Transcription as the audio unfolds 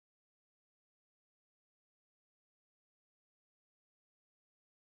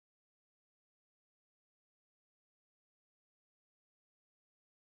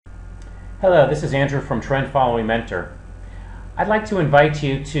Hello, this is Andrew from Trend Following Mentor. I'd like to invite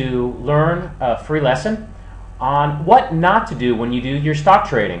you to learn a free lesson on what not to do when you do your stock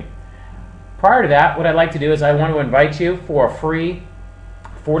trading. Prior to that, what I'd like to do is I want to invite you for a free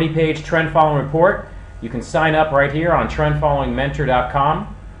 40-page trend following report. You can sign up right here on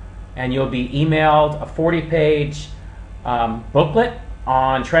trendfollowingmentor.com and you'll be emailed a 40-page booklet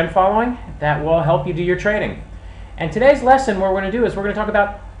on trend following that will help you do your trading. And today's lesson, what we're going to do is we're going to talk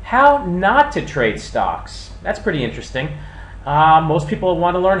about how not to trade stocks. That's pretty interesting. Most people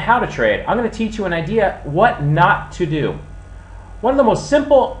want to learn how to trade. I'm going to teach you an idea what not to do. One of the most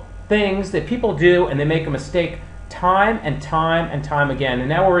simple things that people do, and they make a mistake time and time again, and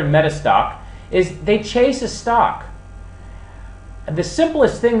now we're in meta stock, is they chase a stock. The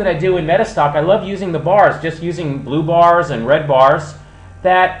simplest thing that I do in meta stock, I love using the bars, just using blue bars and red bars,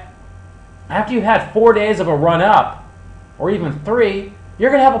 that after you've had 4 days of a run up, or even 3, you're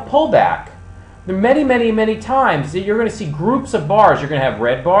going to have a pullback. There are many times that you're going to see groups of bars. You're going to have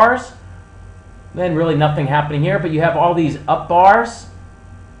red bars, then really nothing happening here, but you have all these up bars,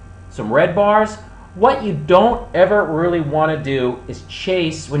 some red bars. What you don't ever really want to do is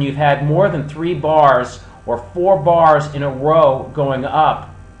chase when you've had more than 3 bars or 4 bars in a row going up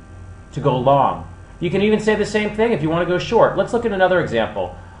to go long. You can even say the same thing if you want to go short. Let's look at another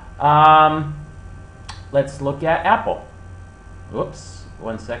example. Let's look at Apple. Whoops.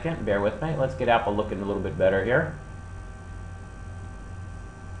 1 second, bear with me. Let's get Apple looking a little bit better here.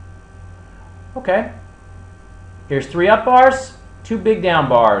 Okay. Here's 3 up bars, 2 big down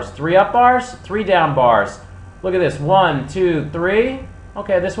bars. 3 up bars, 3 down bars. Look at this. 1, 2, 3.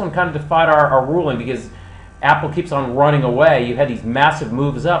 Okay, this one kind of defied our ruling because Apple keeps on running away. You had these massive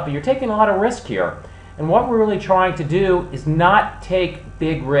moves up, but you're taking a lot of risk here. And what we're really trying to do is not take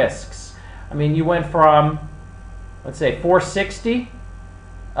big risks. I mean, you went from, let's say, 460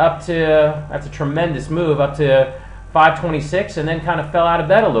 up to, that's a tremendous move, up to 526, and then kind of fell out of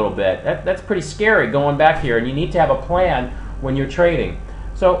bed a little bit. That's pretty scary going back here, and you need to have a plan when you're trading.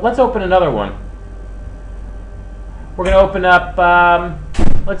 So let's open another one. We're going to open up,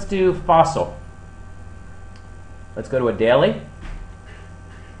 let's do Fossil. Let's go to a daily.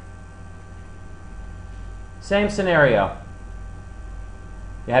 Same scenario.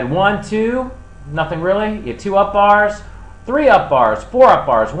 You had 1, 2, nothing really. You had 2 up bars, 3 up bars, 4 up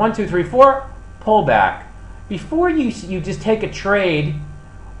bars, 1, 2, 3, 4, pull back. Before you just take a trade,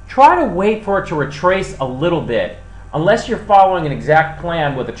 try to wait for it to retrace a little bit. Unless you're following an exact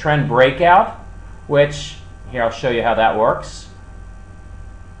plan with a trend breakout, which, here I'll show you how that works.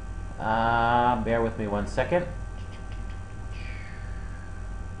 Bear with me 1 second.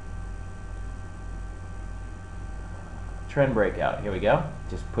 Trend breakout, here we go.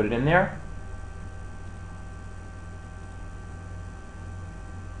 Just put it in there.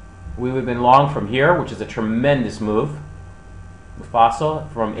 We would have been long from here, which is a tremendous move. Fossil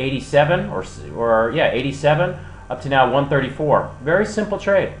from 87 87 up to now 134. Very simple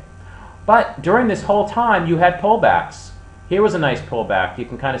trade. But during this whole time, you had pullbacks. Here was a nice pullback. You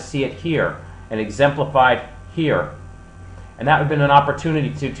can kind of see it here and exemplified here. And that would have been an opportunity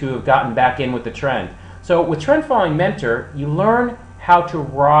to have gotten back in with the trend. So with Trend Following Mentor, you learn how to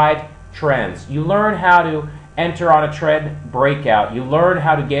ride trends. You learn how to enter on a trend breakout. You learn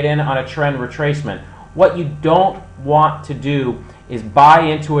how to get in on a trend retracement. What you don't want to do is buy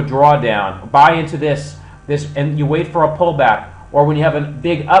into a drawdown, buy into this, and you wait for a pullback. Or when you have a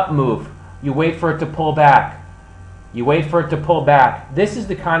big up move, you wait for it to pull back. You wait for it to pull back. This is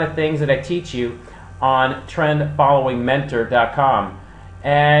the kind of things that I teach you on trendfollowingmentor.com.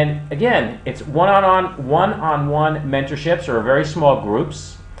 And again, it's one-on-one mentorships or very small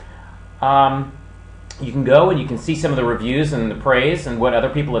groups. You can go and you can see some of the reviews and the praise and what other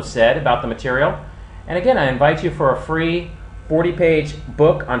people have said about the material. And again, I invite you for a free 40-page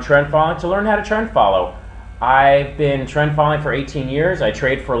book on trend following to learn how to trend follow. I've been trend following for 18 years. I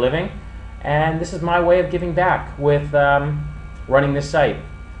trade for a living. And this is my way of giving back with running this site.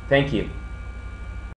 Thank you.